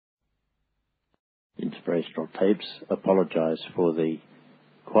Inspirational Tapes apologize for the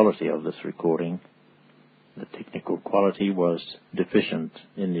quality of this recording. The technical quality was deficient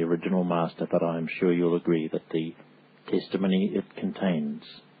in the original master, but I'm sure you'll agree that the testimony it contains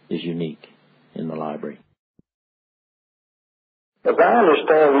is unique in the library. As I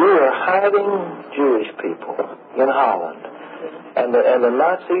understand, you were hiding Jewish people in Holland, and the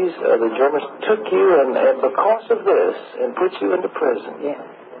Nazis, the Germans, took you and because of this and put you into prison. Yeah.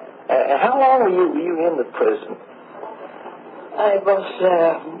 How long were you in the prison? I was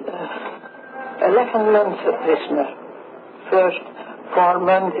 11 months a prisoner. First 4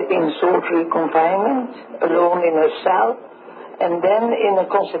 months in solitary confinement, alone in a cell, and then in a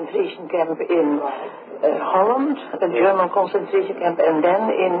concentration camp in Holland, a German concentration camp, and then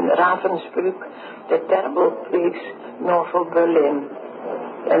in Ravensbrück, the terrible place north of Berlin.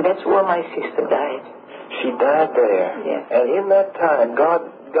 And that's where my sister died. She died there. Yes. And in that time,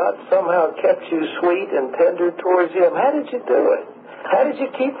 God somehow kept you sweet and tender towards Him. How did you do it? How did you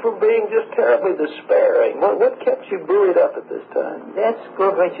keep from being just terribly despairing? What kept you buoyed up at this time? That's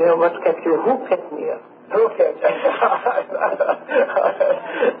good, but you know what kept you? Who kept me up? Who kept you?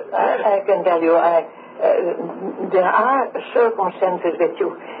 I can tell you, there are circumstances that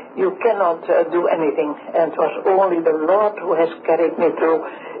you cannot do anything, and it was only the Lord who has carried me through,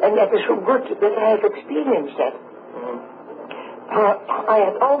 and that is so good that I have experienced that.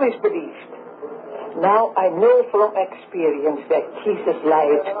 I had always believed. Now I know from experience that Jesus'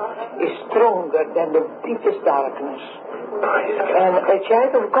 light is stronger than the deepest darkness. And a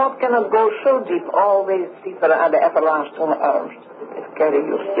child of God cannot go so deep, always deeper are the everlasting arms that carry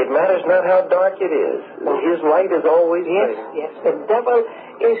you. It matters not how dark it is. His light is always there. Yes. The devil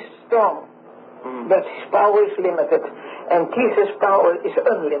is strong, but his power is limited, and Jesus' power is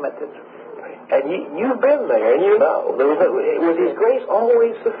unlimited. And you've been there, and you know. Was His grace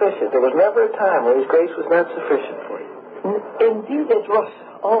always sufficient? There was never a time when His grace was not sufficient for you. Indeed, it was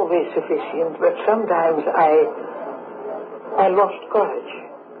always sufficient, but sometimes I lost courage.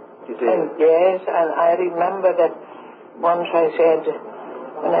 You did? Yes, and I remember that once I said,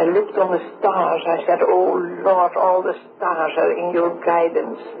 when I looked on the stars, I said, "Oh Lord, all the stars are in your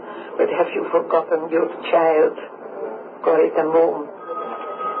guidance, but have you forgotten your child, Corrie?"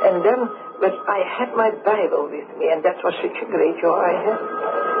 But I had my Bible with me, and that was such a great joy.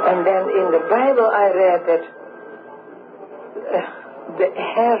 And then in the Bible I read that the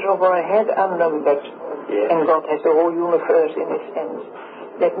hairs of our head are numbered, and God has the whole universe in His hands.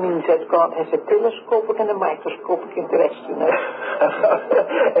 That means that God has a telescopic and a microscopic interest in us.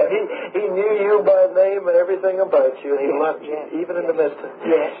 And he knew you by name and everything about you, and He loved you, even in the midst of it.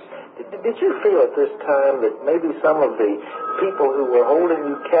 Yes. Did you feel at this time that maybe some of the people who were holding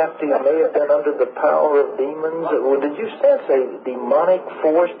you captive may have been under the power of demons? Or did you sense a demonic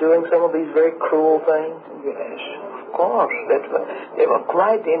force doing some of these very cruel things? Yes, of course. They were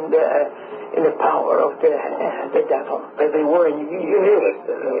quite in the power of the devil. They were, and you knew it.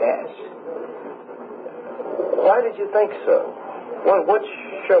 Yes. Why did you think so? What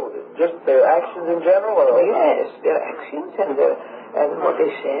showed it? Just their actions in general? Or? Yes, their actions and what they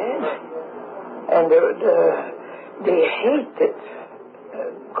said. And they hated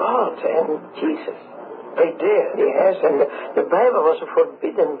God and Jesus. They did? Yes, and the Bible was a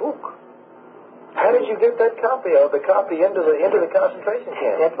forbidden book. How did you get that copy into the concentration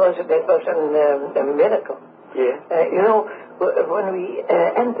camp? That was a miracle. Yeah. When we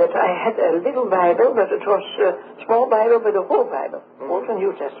entered, I had a little Bible, but it was a small Bible with a whole Bible, Old and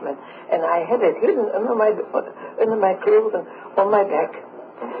New Testament, and I had it hidden under my clothes and on my back.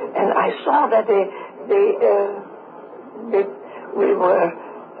 And I saw that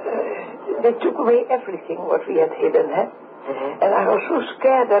they took away everything what we had hidden. And I was so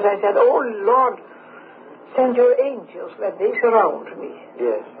scared that I said, "Oh Lord, send your angels, let they surround me."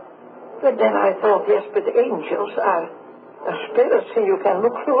 Yes. But then I thought, yes, but angels are spirits, and you can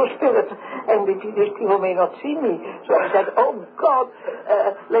look through a spirit, and these people may not see me. So I said, "Oh God,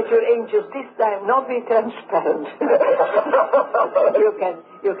 let your angels this time not be transparent."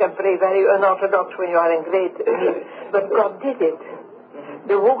 You can pray very unorthodox when you are in great need, but God did it.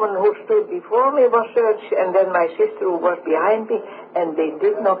 The woman who stood before me was searched, and then my sister who was behind me, and they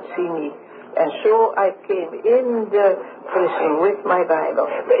did not see me. And so I came in the prison with my Bible.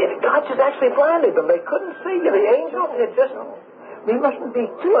 God just actually blinded them. They couldn't see you. The angels had just... We mustn't be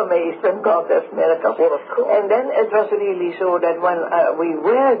too amazed when God does miracles. Well, of course. And then it was really so that when we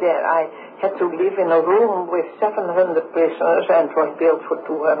were there, I had to live in a room with 700 prisoners, and it was built for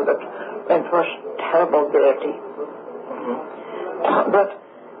 200. And it was terrible dirty. But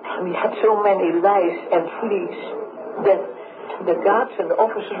we had so many lice and fleas that the guards and the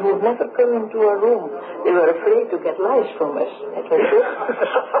officers would never come into our room. They were afraid to get lice from us. That was it.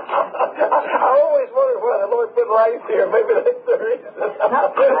 I always wondered why the Lord put lice here. Maybe that's the reason. Now,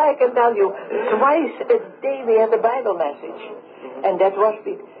 I can tell you, twice a day we had a Bible message. And that was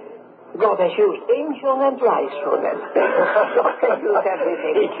God has used angel and lice for that. God can use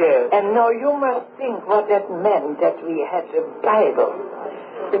everything. He can. And now you must think what that meant, that we had a Bible.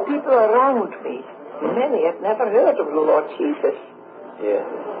 The people around me, many had never heard of the Lord Jesus. Yeah.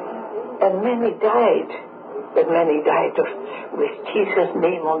 And many died. But many died with Jesus'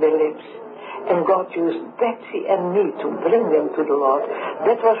 name on their lips. And God used Betsy and me to bring them to the Lord.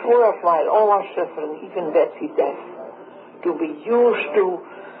 That was worthwhile, all our suffering, even Betsy's death. To be used to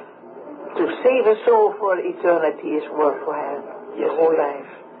save a soul for eternity is worthwhile. Yes, the whole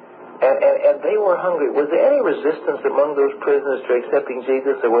life. And they were hungry. Was there any resistance among those prisoners to accepting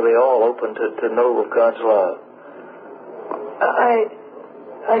Jesus, or were they all open to know of God's love?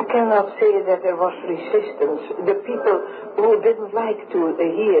 I cannot say that there was resistance. The people who didn't like to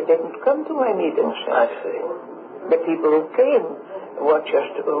hear didn't come to my meetings. I see. The people who came were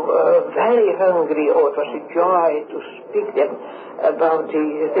just very hungry. Oh, it was a joy to speak them about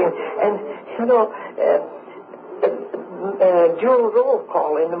the thing. And, you know, during roll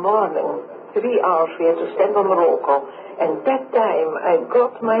call in the morning, 3 hours we had to stand on the roll call. And that time I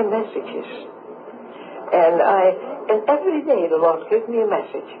got my messages. And every day the Lord gave me a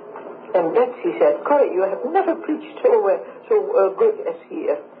message. And Betsy said, Corrie, you have never preached so good as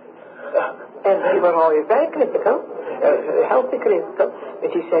here. And we were always very critical, healthy critical.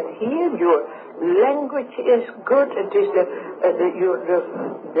 But she said, here your language is good. It is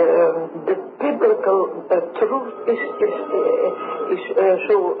the biblical truth is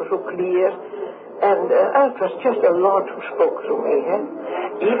so clear. And it was just the Lord who spoke to me.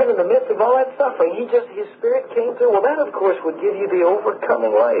 Even in the midst of all that suffering, His Spirit came through. Well, that, of course, would give you the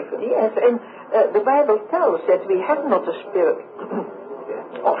overcoming life. Yes, and the Bible tells that we have not a spirit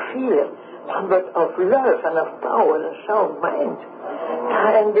of fear, but of love and of power and sound mind.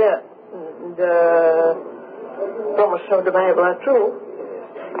 And the promises of the Bible are true.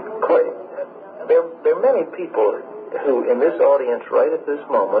 Corrie, there are many people who, in this audience right at this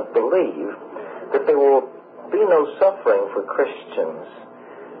moment, believe that there will be no suffering for Christians,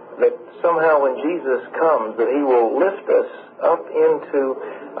 that somehow when Jesus comes, that He will lift us up into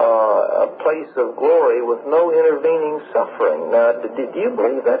a place of glory with no intervening suffering. Now, do you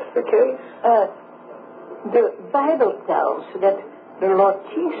believe that's the case? The Bible tells that the Lord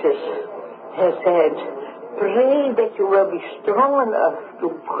Jesus has said, pray that you will be strong enough to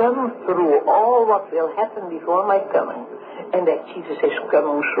come through all what will happen before my coming, and that Jesus is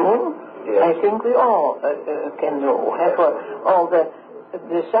coming soon. Yes. I think we all can know. For all the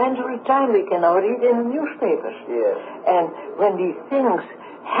signs of the time we can now read in the newspapers. Yes. And when these things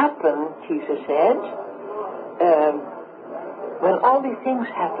happen, Jesus said, when all these things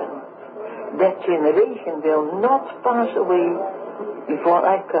happen, that generation will not pass away before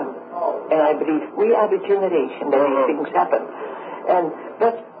I come. And I believe we are the generation that these things happen.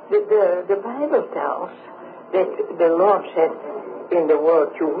 But the Bible tells that the Lord said, in the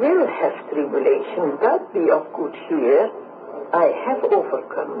world you will have tribulation, but be of good cheer. I have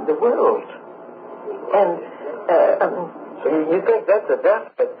overcome the world. And so you think that's a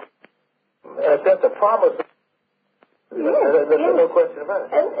definite, that's a promise? Yes, there's no question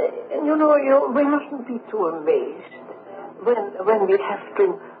about it. And you know, we mustn't be too amazed when we have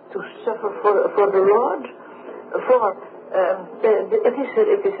to suffer for the Lord. For it is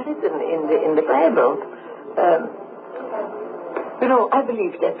written in the Bible. You know, I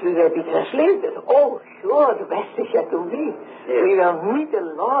believe that we will be translated. Oh, sure, the best is yet to be. Yes. We will meet the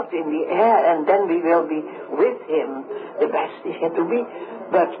Lord in the air, and then we will be with Him. The best is yet to be.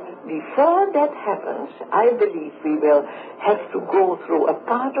 But before that happens, I believe we will have to go through a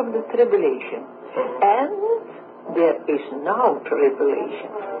part of the tribulation. And there is now tribulation.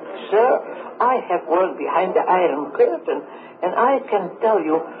 Sir, I have worked behind the Iron Curtain, and I can tell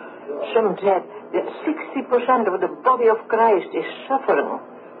you, some said that 60% of the body of Christ is suffering.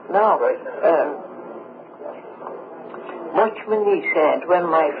 Now, Watchman Nee said, when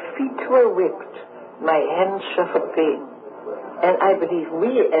my feet were whipped, my hands suffered pain. And I believe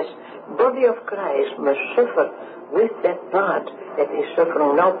we as body of Christ must suffer with that part that is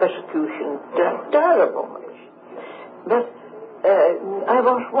suffering now persecution terrible much. But I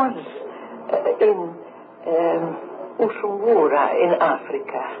was once in Usungura in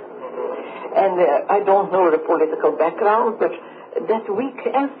Africa. And I don't know the political background, but that week,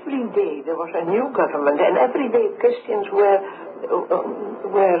 every day, there was a new government, and every day Christians were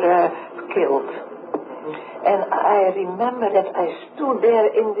killed. And I remember that I stood there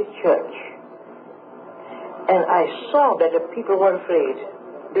in the church, and I saw that the people were afraid.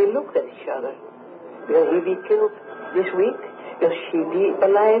 They looked at each other. Will he be killed this week? Will she be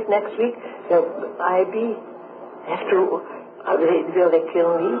alive next week? Will I be? Will they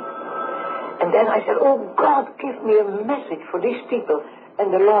kill me? And then I said, oh God, give me a message for these people.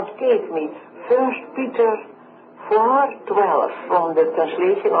 And the Lord gave me 1 Peter 4:12 from the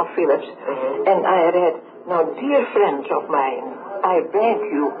translation of Phillips. And I read, now dear friends of mine, I beg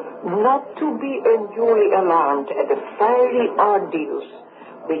you not to be unduly alarmed at the fiery ordeals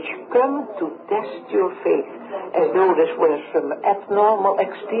which come to test your faith, as though this were some abnormal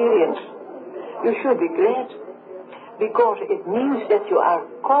experience. You should be glad, because it means that you are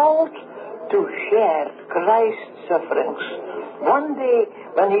called to share Christ's sufferings. One day,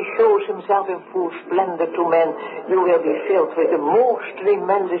 when he shows himself in full splendor to men, you will be filled with the most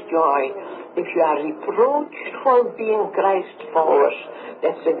tremendous joy. If you are reproached for being Christ's followers,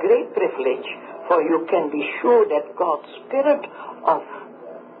 that's a great privilege, for you can be sure that God's Spirit of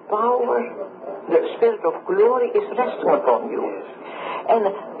power, the Spirit of glory is resting upon you. And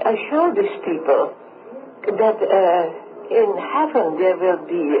I show these people that in heaven there will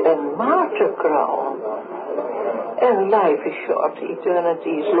be a martyr crown. And life is short,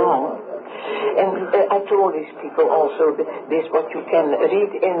 eternity is long. And I told these people also this, what you can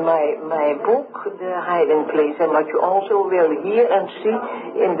read in my book, The Hiding Place, and what you also will hear and see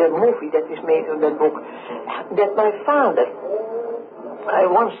in the movie that is made of that book, that my father, I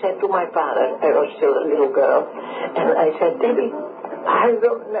once said to my father, I was still a little girl, and I said, Daddy, I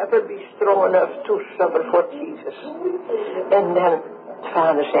will never be strong enough to suffer for Jesus. And then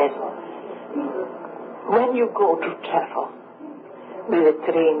Father said, when you go to travel with a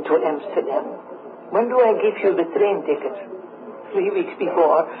train to Amsterdam, when do I give you the train ticket? 3 weeks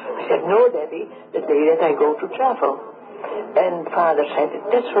before. I said, no, Daddy, the day that I go to travel. And Father said,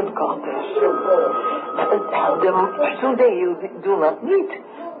 that's what God does. Today you do not need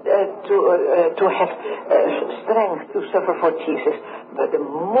to have strength to suffer for Jesus. But the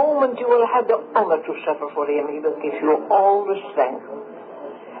moment you will have the honor to suffer for him, he will give you all the strength.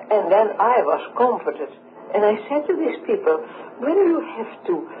 And then I was comforted. And I said to these people, when you have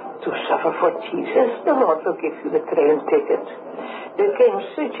to suffer for Jesus, the Lord will give you the train ticket. There came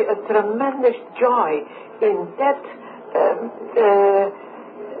such a tremendous joy in that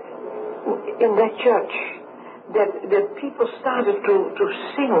church that people started to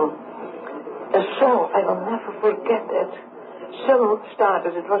sing a song. I will never forget that. Some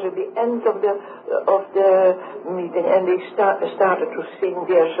started, it was at the end of the meeting, and they started to sing,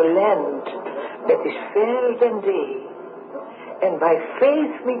 there's a land that is fairer than day, and by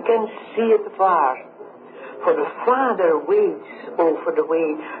faith we can see it far, for the Father waits over the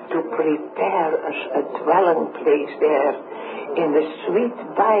way to prepare us a dwelling place there. In the sweet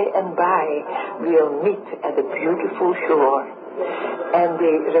by and by we'll meet at a beautiful shore. And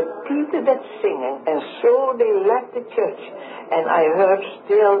they repeated that singing, and so they left the church, and I heard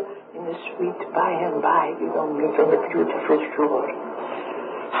still, in the sweet by and by we will meet on the beautiful shore.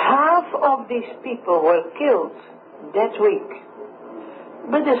 Half of these people were killed that week,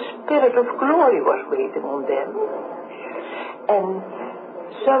 but the Spirit of glory was waiting on them. And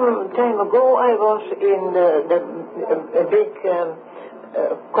some time ago I was in a big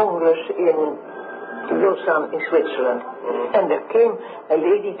congress in Lausanne in Switzerland, and there came a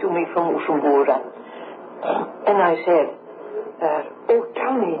lady to me from Ushumbura, and I said, oh,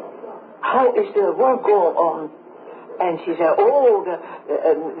 tell me, how is the work going on? And she said, oh,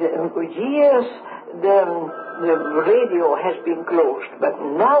 the years the radio has been closed, but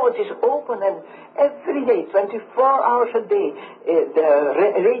now it is open, and every day, 24 hours a day,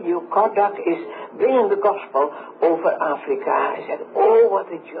 the radio Kodak is bringing the gospel over Africa. I said, oh,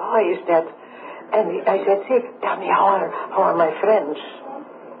 what a joy is that. And I said, say, tell me, how are my friends?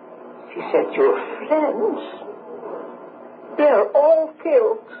 She said, your friends? They're all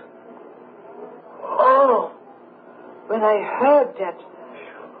killed. Oh, when I heard that,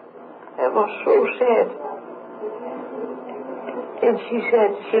 I was so sad. And she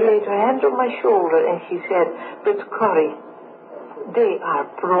said, she laid her hand on my shoulder and she said, but Corrie, they are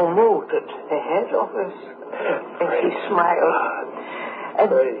promoted ahead of us. And she smiled. And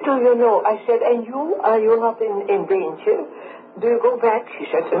do you know, I said, and you, are you not in danger? Do you go back? She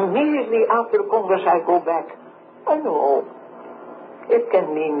said, immediately after the Congress I go back. I know. It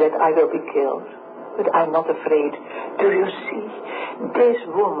can mean that I will be killed, but I'm not afraid. Do you see? This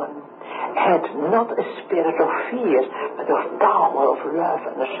woman had not a spirit of fear, but of power, of love,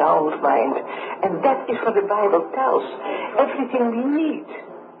 and a sound mind. And that is what the Bible tells. Everything we need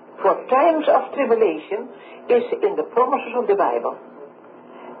for times of tribulation is in the promises of the Bible.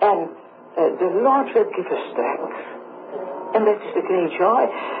 And the Lord will give us strength. And that is the great joy.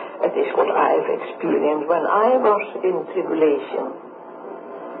 That is what I've experienced when I was in tribulation.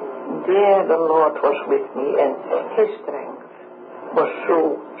 There the Lord was with me, and His strength was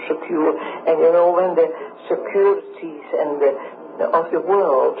so secure. And you know, when the securities and of the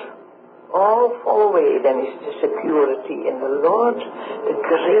world all fall away, then is the security in the Lord the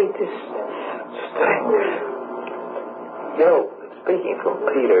greatest strength. You know, speaking from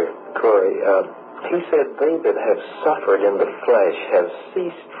Peter, Corrie, he said, they that have suffered in the flesh have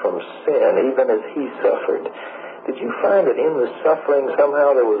ceased from sin, even as he suffered. Did you find that in the suffering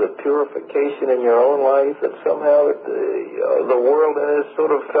somehow there was a purification in your own life, that somehow the world in it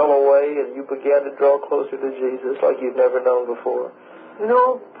sort of fell away and you began to draw closer to Jesus like you'd never known before?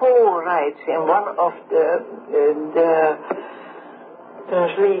 No, Paul writes in one of the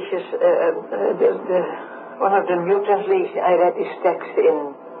translations, one of the new translations, I read this text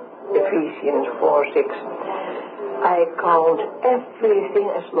in Ephesians 4:6. I count everything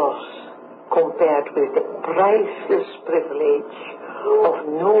as loss compared with the priceless privilege of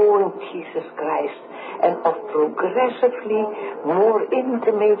knowing Jesus Christ and of progressively, more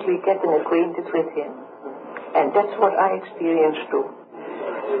intimately getting acquainted with Him. And that's what I experienced too.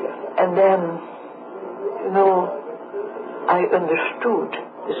 And then, you know, I understood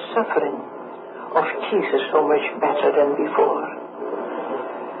the suffering of Jesus so much better than before.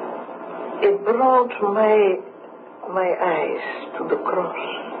 It brought my eyes to the cross.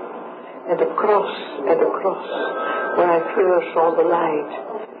 At the cross, where I first saw the light,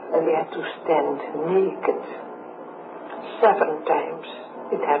 and we had to stand naked. 7 times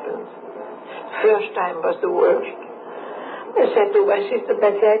it happened. First time was the worst. I said to my sister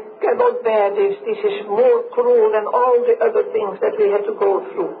Betty, I cannot bear this. This is more cruel than all the other things that we had to go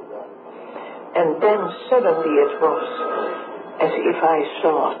through. And then suddenly it was as if I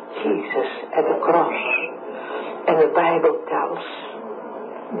saw Jesus at the cross. And the Bible tells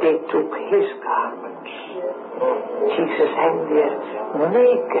they took His garments. Jesus hung there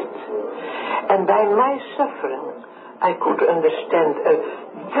naked. And by my suffering, I could understand a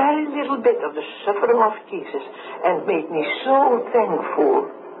very little bit of the suffering of Jesus, and made me so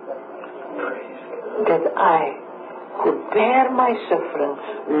thankful that I could bear my suffering.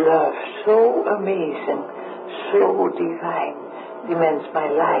 Love so amazing, so divine, demands my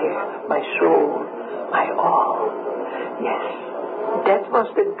life, my soul, my all. Yes, that was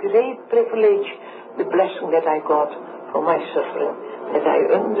the great privilege, the blessing that I got for my suffering, that I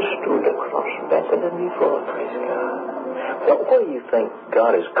understood the cross better than before. Praise God. What do you think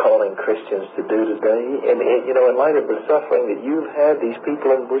God is calling Christians to do today? And you know, in light of the suffering that you've had, these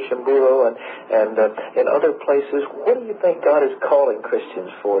people in Bujumbura and in other places, what do you think God is calling Christians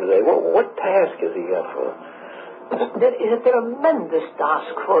for today? What task has He got for them? There is a tremendous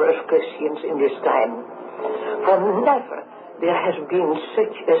task for us Christians in this time. For never there has been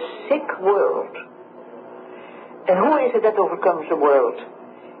such a sick world. And who is it that overcomes the world?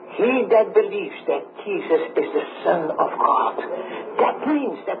 He that believes that Jesus is the Son of God. That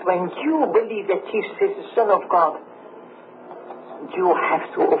means that when you believe that Jesus is the Son of God, you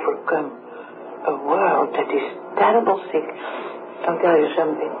have to overcome a world that is terrible sick. I'll tell you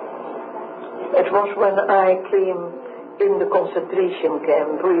something. It was when I came in the concentration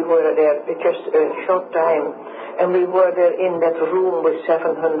camp. We were there just a short time, and we were there in that room with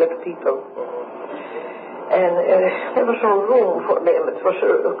 700 people. And there was no room for them. It was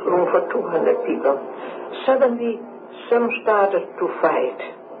a room for 200 people. Suddenly, some started to fight.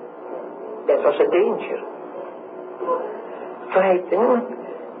 That was a danger. Fighting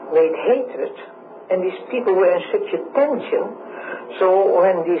made hatred. And these people were in such a tension. So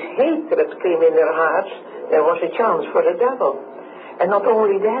when this hatred came in their hearts, there was a chance for the devil. And not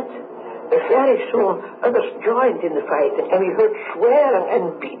only that, very soon others joined in the fighting. And we heard swearing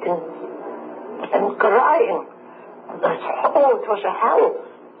and beating and crying. Oh, it was a hell.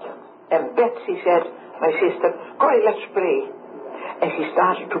 And Betsy said, my sister, Corrie, let's pray. And she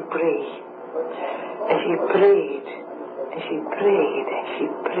started to pray. And she prayed. And she prayed. And she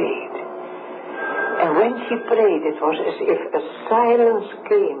prayed. And when she prayed, it was as if a silence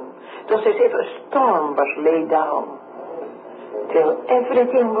came. It was as if a storm was laid down. Till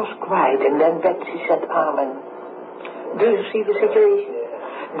everything was quiet. And then Betsy said, Amen. Do you see the situation?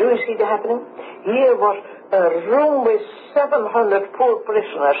 Do you see the happening? Here was a room with 700 poor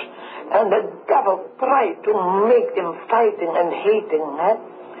prisoners, and the devil tried to make them fighting and hating.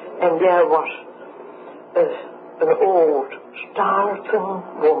 And there was an old, starving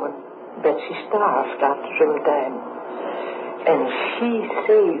woman. Betsy starved after some time. And she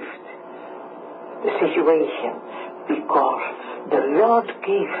saved the situation because the Lord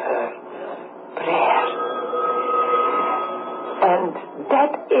gave her prayer. And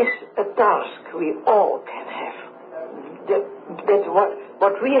that is a task we all can have. That's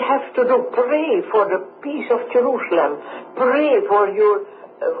what we have to do. Pray for the peace of Jerusalem. Pray for your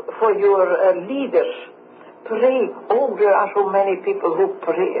leaders. Pray. Oh, there are so many people who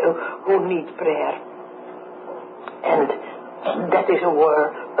pray, who need prayer. And that is a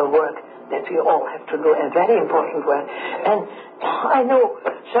work that we all have to do, a very important work. And I know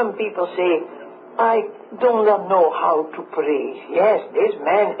some people say, I do not know how to pray. Yes, this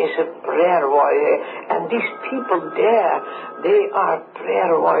man is a prayer warrior, and these people there, they are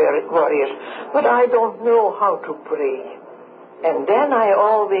prayer warriors. But I don't know how to pray. And then I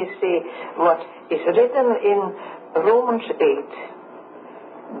always say what is written in Romans 8,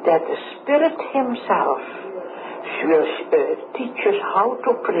 that the Spirit Himself will teach us how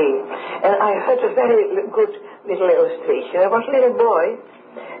to pray. And I heard a very good little illustration. There was a little boy,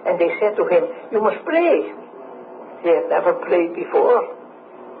 and they said to him, you must pray. He had never prayed before.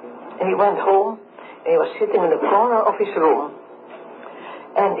 And he went home, and he was sitting in the corner of his room.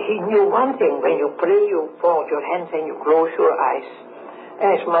 And he knew one thing: when you pray, you fold your hands and you close your eyes.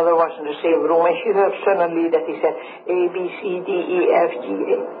 And his mother was in the same room, and she heard suddenly that he said, A, B, C, D, E, F, G,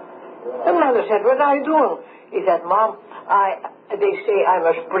 A. The mother said, what are you doing? He said, Mom, they say I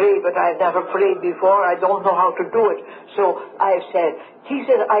must pray, but I've never prayed before. I don't know how to do it. So I said,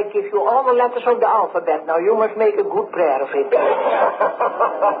 Jesus, I give you all the letters of the alphabet. Now you must make a good prayer of it.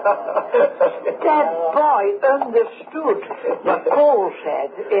 That boy understood what Paul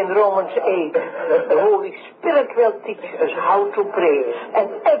said in Romans 8. The Holy Spirit will teach us how to pray.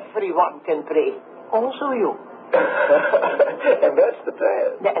 And everyone can pray. Also you. And that's the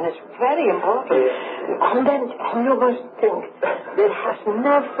plan. Yeah, and it's very important. And then you must think, there has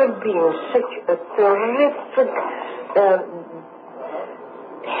never been such a terrific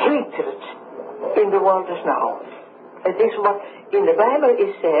hatred in the world as now. It is what in the Bible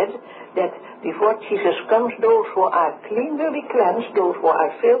is said, that before Jesus comes, those who are clean will be cleansed, those who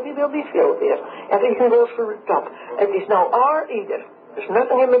are filthy will be filthier. Everything goes to the top. It is now or either. There's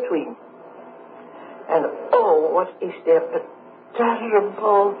nothing in between. And oh, what is there a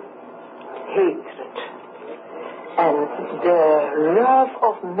terrible hatred. And the love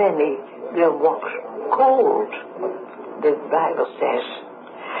of many will wax cold, the Bible says.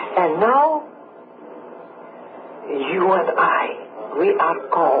 And now, you and I, we are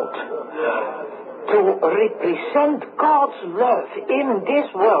called to represent God's love in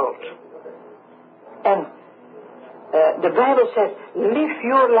this world. And the Bible says, live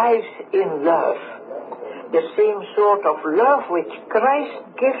your lives in love. The same sort of love which Christ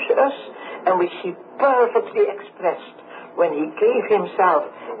gives us and which He perfectly expressed when He gave Himself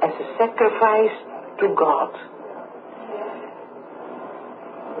as a sacrifice to God.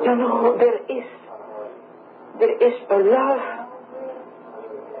 You know, there is a love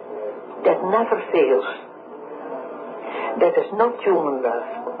that never fails. That is not human love.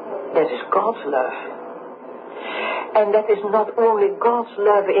 That is God's love. And that is not only God's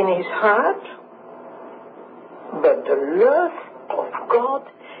love in His heart, but the love of God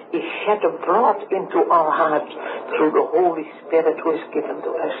is shed abroad into our hearts through the Holy Spirit who is given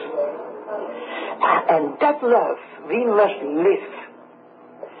to us. And that love we must live.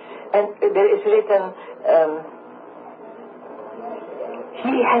 And there is written,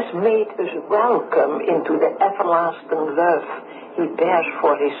 He has made us welcome into the everlasting love He bears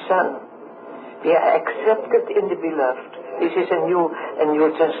for His Son. We are accepted in the beloved. This is a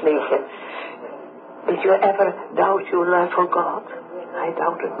new translation. Did you ever doubt your love for God? I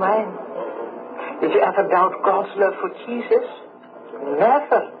doubted mine. Did you ever doubt God's love for Jesus?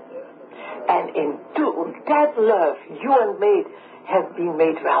 Never. And into that love, you and me have been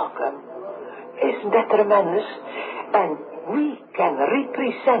made welcome. Isn't that tremendous? And we can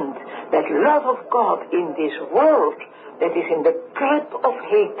represent that love of God in this world that is in the grip of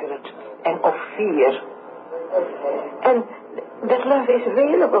hatred and of fear. And that love is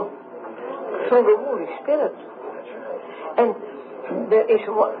available through the Holy Spirit. And there is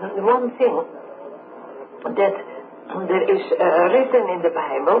one thing that there is written in the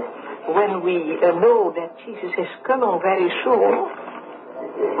Bible. When we know that Jesus is coming very soon,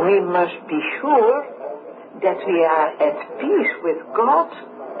 we must be sure that we are at peace with God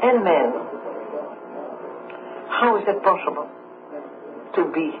and man. How is that possible? To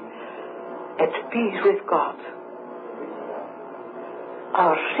be at peace with God.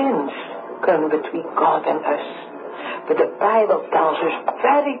 Our sins come between God and us. But the Bible tells us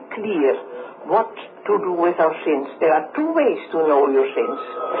very clear what to to do with our sins. There are two ways to know your sins.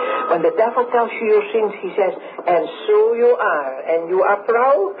 When the devil tells you your sins, he says, and so you are, and you are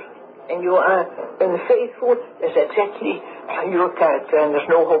proud, and you are unfaithful. That's exactly your character, and there's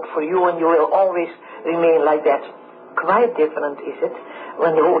no hope for you, and you will always remain like that. Quite different is it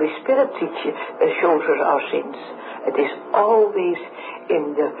when the Holy Spirit shows us our sins. It is always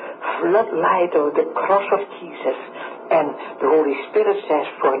in the floodlight of the cross of Jesus. And the Holy Spirit says,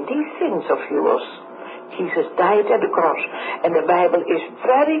 for these sins of yours, Jesus died at the cross. And the Bible is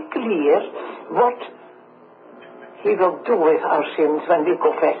very clear what he will do with our sins when we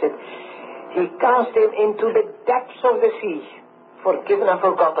confess it. He cast them into the depths of the sea, forgiven and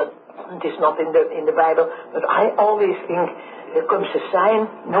forgotten. It is not in the Bible, but I always think there comes a sign,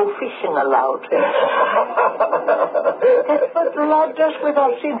 no fishing allowed. That's what the Lord does with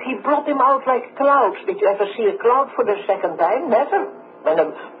our sins. He brought them out like clouds. Did you ever see a cloud for the second time? Never. When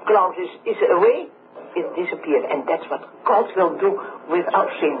a cloud is away, it disappears. And that's what God will do with our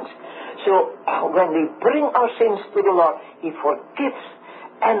sins. So when we bring our sins to the Lord, he forgives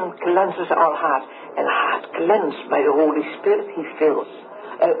and cleanses our heart. And a heart cleansed by the Holy Spirit, he fills.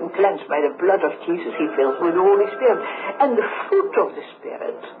 Cleansed by the blood of Jesus, he fills with the Holy Spirit. And the fruit of the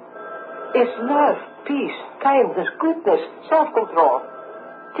Spirit is love, peace, kindness, goodness, self-control.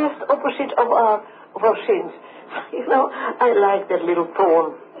 Just opposite of our sins. You know, I like that little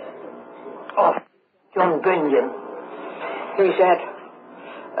poem of John Bunyan. He said,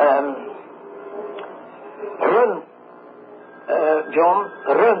 run, John,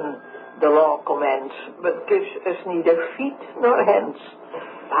 run, the law commands, but gives us neither feet nor hands.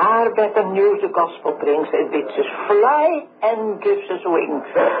 Far better news the gospel brings. It bids us fly and gives us wings.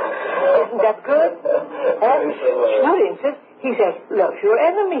 Isn't that good? For instance, he says, love your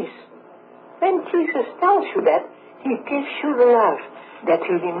enemies. When Jesus tells you that, he gives you the love that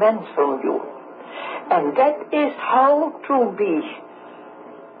he demands from you. And that is how to be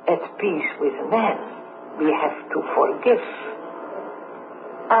at peace with men. We have to forgive.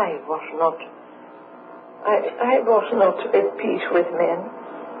 I was not at peace with men.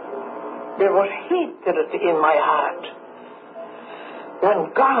 There was hatred in my heart.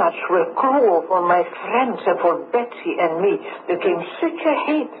 When guards were cruel for my friends and for Betsy and me, there came such a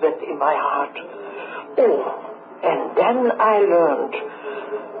hatred in my heart. Oh, and then I learned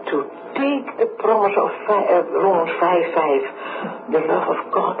to take the promise of Romans 5:5. The love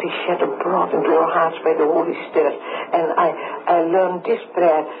of God is shed abroad into our hearts by the Holy Spirit. And I learned this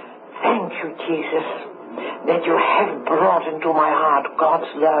prayer. Thank you, Jesus, that you have brought into my heart God's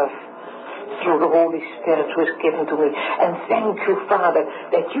love through the Holy Spirit who is given to me. And thank you, Father,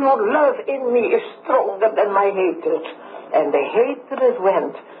 that your love in me is stronger than my hatred. And the hatred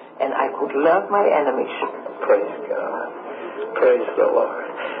went, and I could love my enemies. Praise God. Praise the Lord.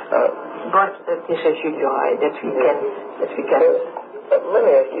 But this is your joy that we can. Let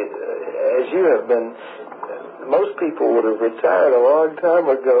me ask you, as you have been, most people would have retired a long time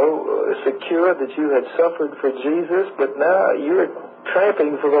ago, secure that you had suffered for Jesus, but now you're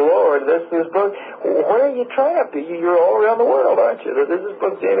tramping for the Lord. That's this book. Where are you tramping? You're all around the world, aren't you? This is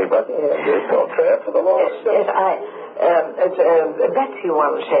book Jamie Buckingham. It's called Tramp for the Lord. Yes, Betsy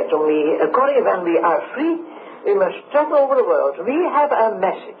once said to me, Corrie, when we are free, we must travel over the world. We have a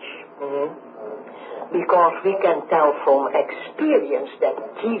message. Mm-hmm. Because we can tell from experience that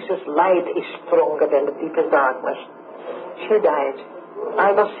Jesus' light is stronger than the deepest darkness. She died.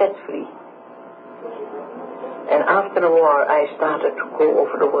 I was set free. And after the war, I started to go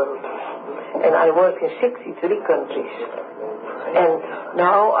over the world. And I worked in 63 countries. And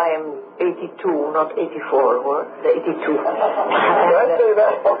now I am 82, not 84, or 82. I say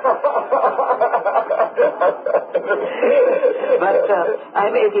that. But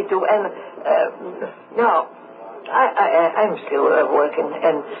I'm 82, and now I'm still working.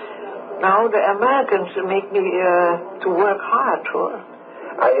 And now the Americans make me to work hard for.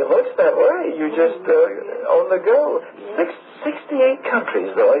 It looks that way. You're just on the go. 68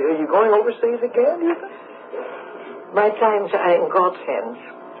 countries, though. Are you going overseas again, do you think? My times are in God's hands.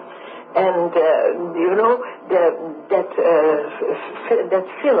 And, you know, that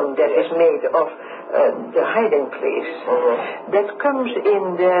film that is made of The Hiding Place, that comes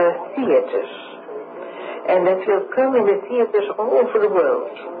in the theaters. And that will come in the theaters all over the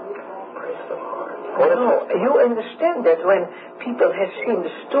world. You understand that when people have seen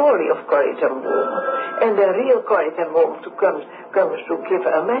the story of Corrie ten Boom, and the real Corrie ten Boom comes to give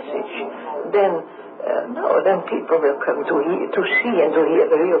a message, then people will come to see and to hear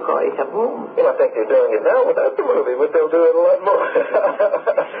the real Corrie ten Boom. Well, I think they're doing it now without the movie, but they'll do it a lot more.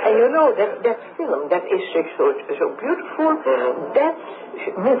 And you know that film that is so beautiful. That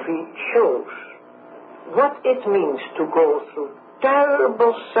movie shows what it means to go through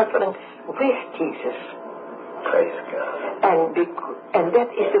terrible suffering with Jesus. Praise God. And that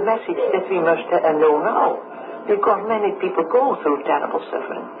is the message that we must know now. Because many people go through terrible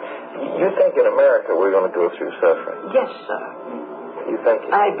suffering. You think in America we're going to go through suffering? Yes, sir. You think?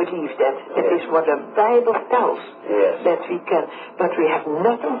 I believe that. It is what the Bible tells. Yes. That we can. But we have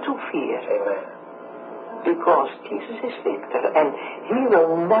nothing to fear. Amen. Because Jesus is victor and he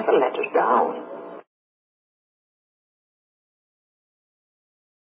will never let us down.